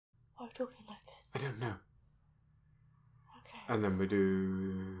Why are we talking like this? I don't know. Okay. And then we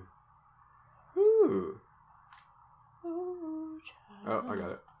do... Ooh. Ooh, Oh, I got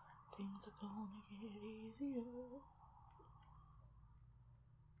it. Things are gonna get easier.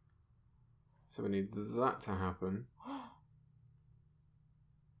 So we need that to happen. How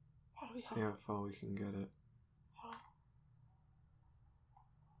do we See how far we can get it. How?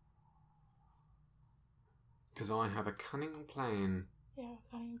 Because I have a cunning plan. Yeah,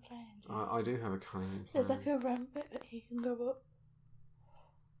 a cunning plan. I do have a cunning plan. There's like a ramp bit that he can go up.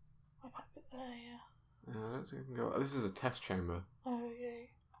 On that bit there, yeah. I don't think I can go. This is a test chamber. Oh, okay.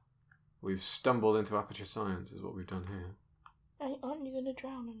 We've stumbled into aperture science, is what we've done here. Aren't you gonna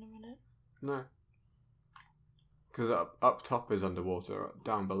drown in a minute? No. Because up top is underwater,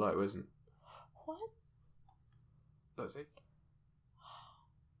 down below isn't. What? Let's see.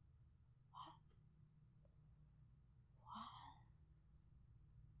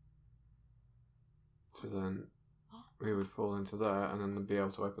 So then we would fall into there and then be able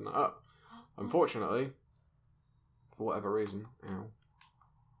to open that up. Unfortunately, for whatever reason, ow.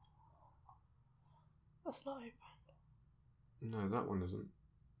 That's not open. No, that one isn't.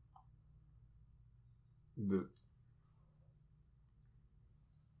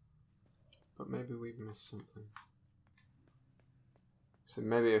 But maybe we've missed something. So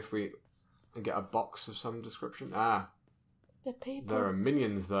maybe if we get a box of some description. Ah, The people. there are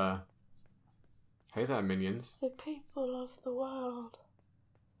minions there. Hey there, minions. The people of the world.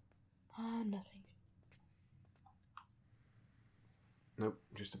 Nothing. Nope,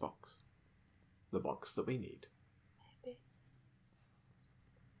 just a box. The box that we need. Maybe.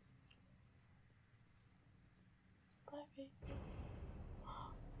 Maybe.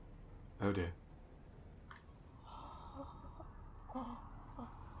 Oh dear. Oh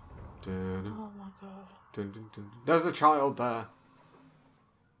Dun, my god. dun, dun, dun. There's a child there.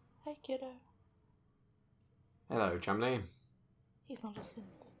 Hey kiddo. Hello, Chumley. He's not a synth.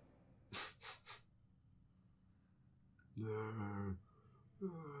 No.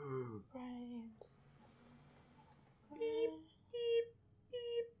 No. Brains. Beep, beep,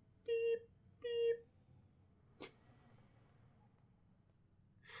 beep, beep, beep.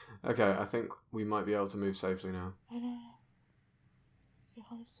 Okay, I think we might be able to move safely now. I know. You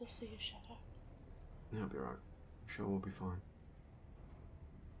can still see your shadow. It'll be right. I'm sure we'll be fine.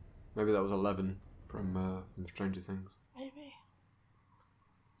 Maybe that was 11 from Stranger Things. Maybe.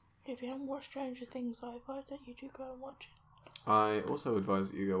 If you haven't watched Stranger Things, I advise that you do go and watch it. I also advise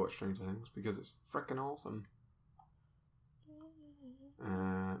that you go watch Stranger Things because it's frickin' awesome.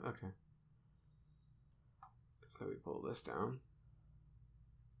 Okay. So we pull this down.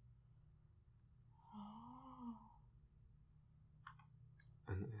 Oh.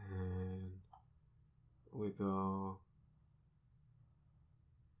 And then we go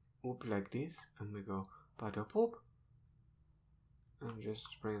up like this, and we go bada pop, and just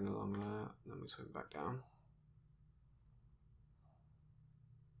bring it along there. Then we swing back down.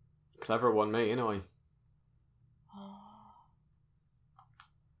 Clever one, mate, ain't I? Oh.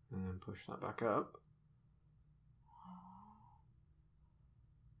 And then push that back up.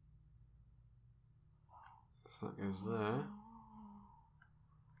 So that goes there.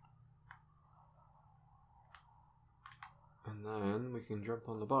 And then we can jump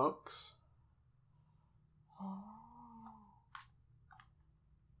on the box. Oh.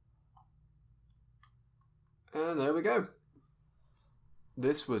 And there we go.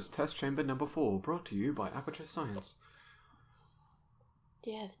 This was test chamber number 4, brought to you by Aperture Science.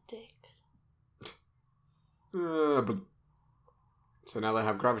 Yeah, the dicks. But so now they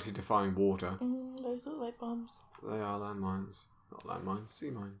have gravity-defying water. Those look like bombs. They are landmines. Not landmines, sea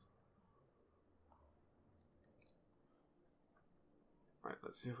mines. Right,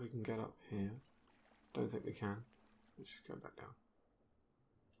 let's see if we can get up here. Don't think we can. Let's just go back down.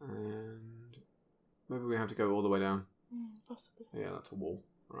 And maybe we have to go all the way down. Possibly. Yeah, that's a wall.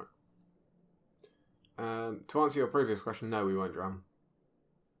 Right. To answer your previous question, no, we won't drown.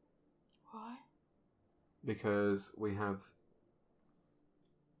 Why? Because we have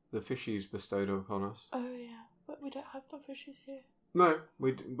the fishies bestowed upon us. Oh yeah, but we don't have the fishes here. No,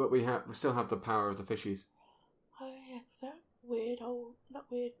 we still have the power of the fishies. Oh yeah, because that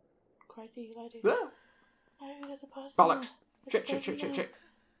weird crazy lady. Yeah. No, there's a person. Bollocks! There. Shit.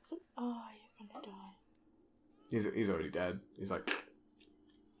 Oh, you're gonna die. He's already dead. He's like.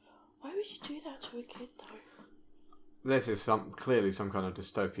 Why would you do that to a kid though? This is clearly some kind of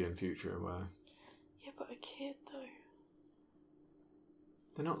dystopian future where Yeah, but a kid though.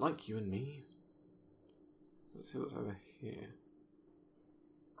 they're not like you and me. Let's see what's over here.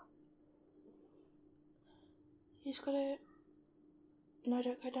 You just gotta No,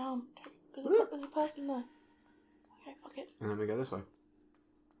 don't go down. There's a person there. Okay, fuck it. And then we go this way.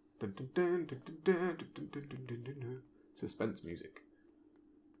 Suspense music.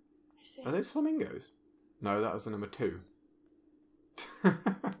 I see. Are those flamingos? No, that was the number 2.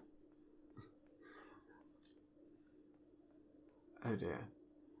 Oh dear.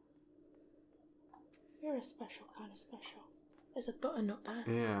 You're a special kind of special. There's a button up there.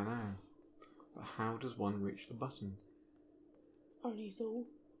 Yeah, I know. But how does one reach the button? Only Zool.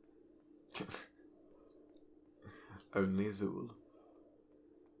 Only Zool.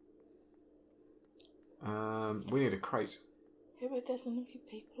 We need a crate. Yeah, but there's gonna be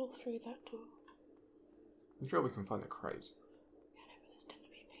people through that door. I'm sure we can find a crate. Yeah, no, but there's gonna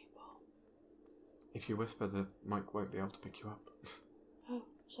be people. If you whisper, the mic won't be able to pick you up. Oh,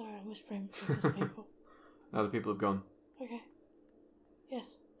 sorry, I'm whispering because there's people. Now the people have gone. Okay.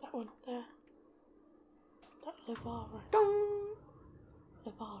 Yes, that one, there. That Levara. Dong!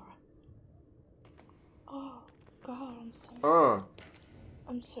 Levara. Oh, God, I'm so Oh!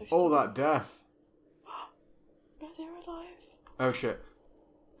 I'm so sorry. All that death! No, they're alive. Oh shit.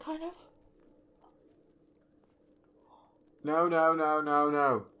 Kind of. No, no, no, no,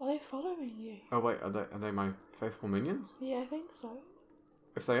 no. Are they following you? Oh wait, are they my faithful minions? Yeah, I think so.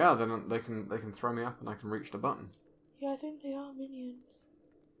 If they are, then they can throw me up and I can reach the button. Yeah, I think they are minions.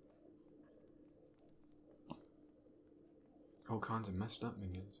 All kinds of messed up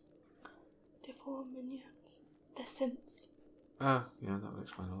minions. Deformed minions. They're synths. Yeah, that would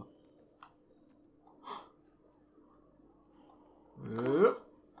explain a lot.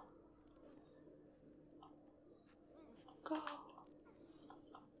 Go.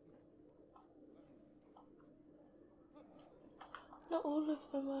 Not all of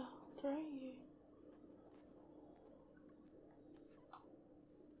them are throwing you.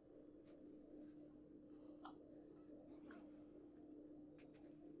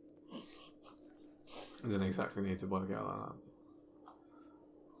 I didn't exactly need to work out like that.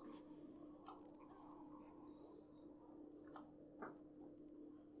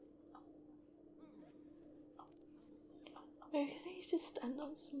 Maybe they should stand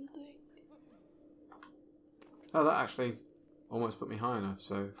on something. Oh, that actually almost put me high enough,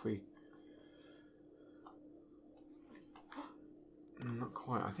 so if we... Not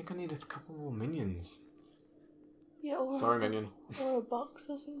quite. I think I need a couple more minions. Yeah, or Sorry, like minion. or a box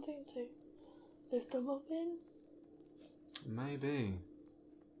or something to lift them up in. Maybe.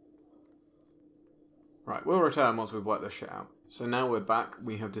 Right, we'll return once we've worked this shit out. So now we're back.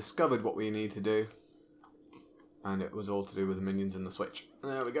 We have discovered what we need to do. And it was all to do with the minions and the switch.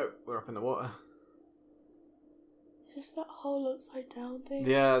 There we go. We're up in the water. It's just that whole upside down thing.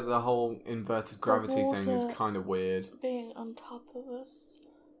 Yeah, the whole inverted gravity thing is water kind of weird. Being on top of us,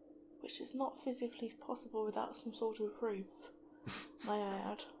 which is not physically possible without some sort of roof, may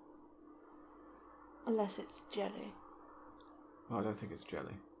I add. Unless it's jelly. Well, I don't think it's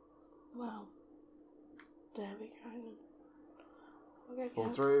jelly. Well, there we go then. Okay, Fall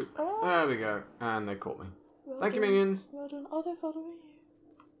Cat. through. Oh. There we go. And they caught me. Well Thank you, done. minions. Well done. Oh, they're following you.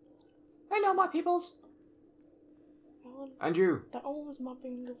 Hello, my peoples. And you. That one was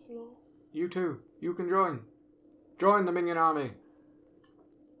mopping the floor. You too. You can join. Join the minion army.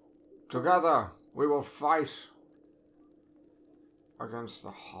 Together, we will fight against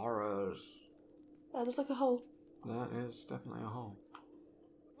the horrors. That looks like a hole. That is definitely a hole.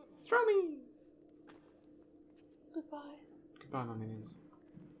 Throw me! Goodbye. Goodbye, my minions.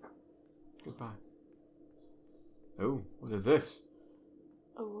 Goodbye. Oh, what is this?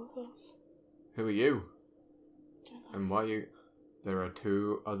 A wolf. Who are you? Dunno. And why you... There are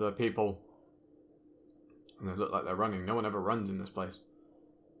 2 other people. And they look like they're running. No one ever runs in this place.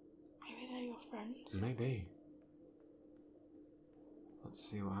 Maybe they're your friends. Maybe. Let's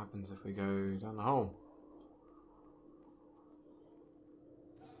see what happens if we go down the hole.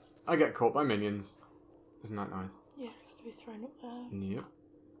 I get caught by minions. Isn't that nice? Yeah, to be thrown up there. Yep.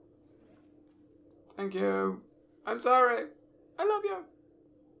 Thank you. I'm sorry. I love you.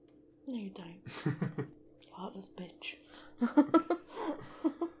 No, you don't. Heartless bitch.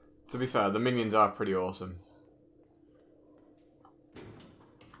 To be fair, the minions are pretty awesome.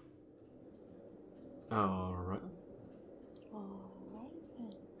 Alright.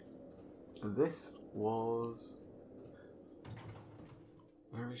 Alright. This was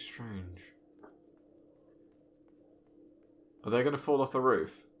very strange. Are they going to fall off the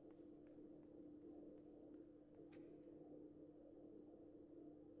roof?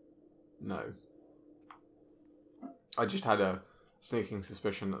 No. I just had a sneaking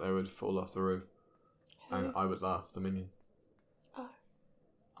suspicion that they would fall off the roof. Who? And I would laugh, the minions. Oh.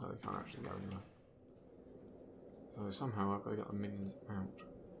 No, they can't actually go anywhere. So somehow I've got to get the minions out.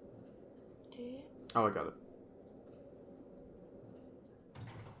 Do you? Oh, I got it.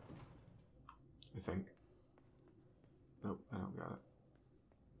 I think. Nope, I don't got it.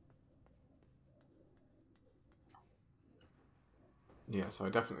 Yeah, so I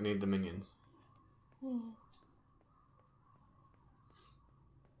definitely need the minions.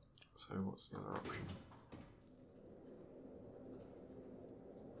 So what's the other option?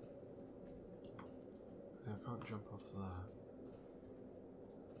 I can't jump off there.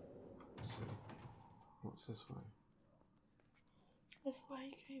 Let's see. What's this way? That's the way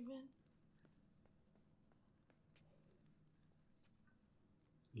you came in.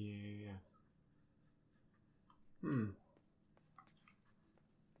 Yes.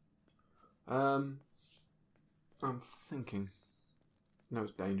 I'm thinking. No,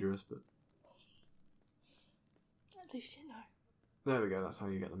 it's dangerous, but At least you know. there we go. That's how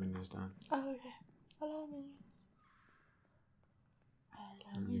you get the minions down. Oh, okay. Hello, minions. Hello,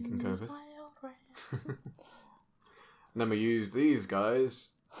 And minions, you can curve it. my old friend. And then we use these guys,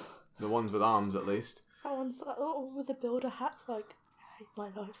 the ones with arms at least. That one's that one with the builder hat's like, I hate my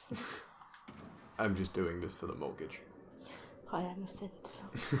life. I'm just doing this for the mortgage. I am a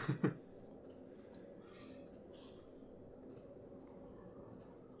synth.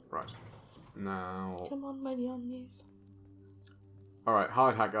 Right. Now... Come on, minions. Alright,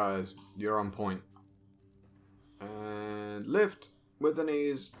 hard hat guys. You're on point. And lift with the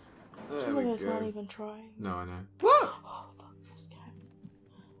knees. There Some we of those go. aren't even trying. No, I know. Whoa! Oh, fuck this game.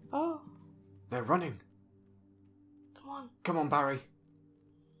 Oh, They're running. come on. Come on, Barry.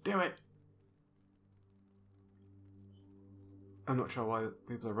 Do it. I'm not sure why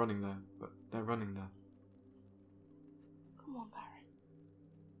people are running there, but they're running there. Come on,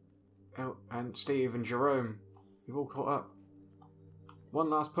 Barry. Oh, and Steve and Jerome, you've all caught up. One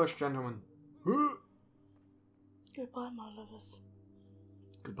last push, gentlemen. Goodbye, my lovers.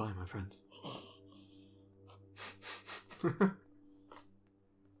 Goodbye, my friends.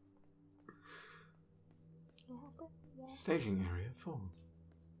 Staging area full.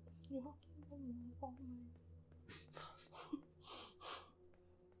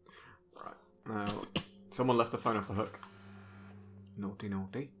 Right, now, someone left the phone off the hook. Naughty,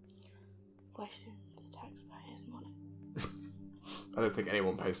 naughty. Wasting the taxpayers' money. I don't think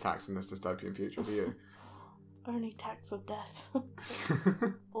anyone pays tax in this dystopian future, do you? Only tax of death.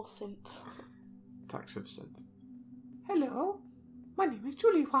 Or synth. Tax of synth. Hello, my name is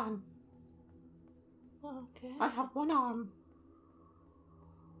Julie Juan. Okay. I have one arm.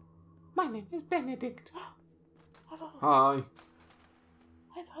 My name is Benedict. Hello. Hi.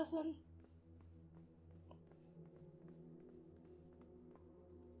 Hi, person.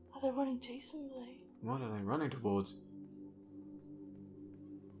 Are they running to somebody? What are they running towards?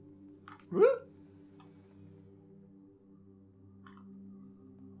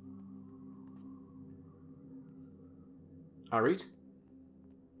 Arit?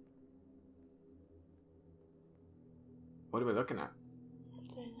 What are we looking at?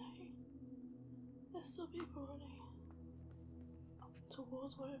 I don't know. There's still people running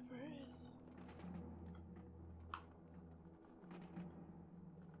towards whatever it is.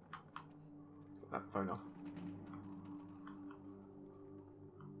 Put that phone off.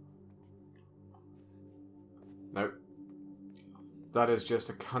 Nope. That is just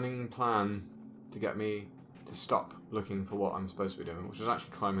a cunning plan to get me to stop looking for what I'm supposed to be doing, which is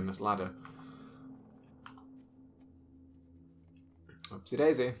actually climbing this ladder. Oopsie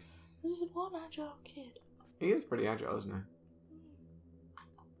daisy. This is one agile kid. He is pretty agile, isn't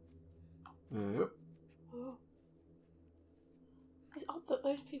he? Yep. Oh. It's odd that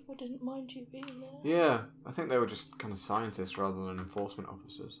those people didn't mind you being there. Yeah, I think they were just kind of scientists rather than enforcement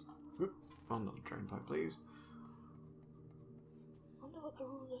officers. Oop. Another train pipe, please. I wonder what the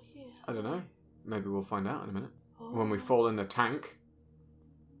rules are here. I don't know. Maybe we'll find out in a minute. Oh, When we fall in the tank.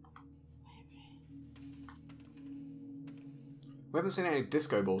 maybe. We haven't seen any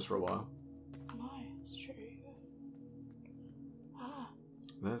disco balls for a while. No, it's true. Ah,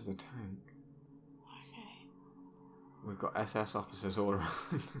 There's the tank. okay. We've got SS officers all around.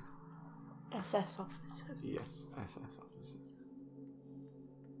 SS officers. Yes, SS officers.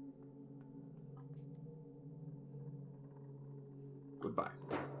 Goodbye.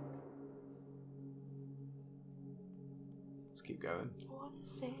 Let's keep going. I want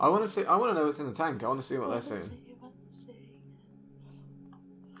to see. I want to see. I want to know what's in the tank. I want to see what they're I saying. want to see.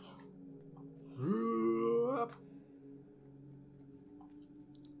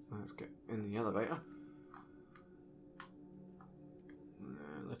 Let's get in the elevator.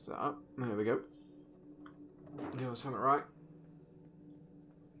 Lift that up. There we go. Doing something right.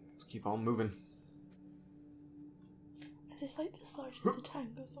 Let's keep on moving. this like the side of the tank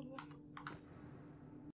or something?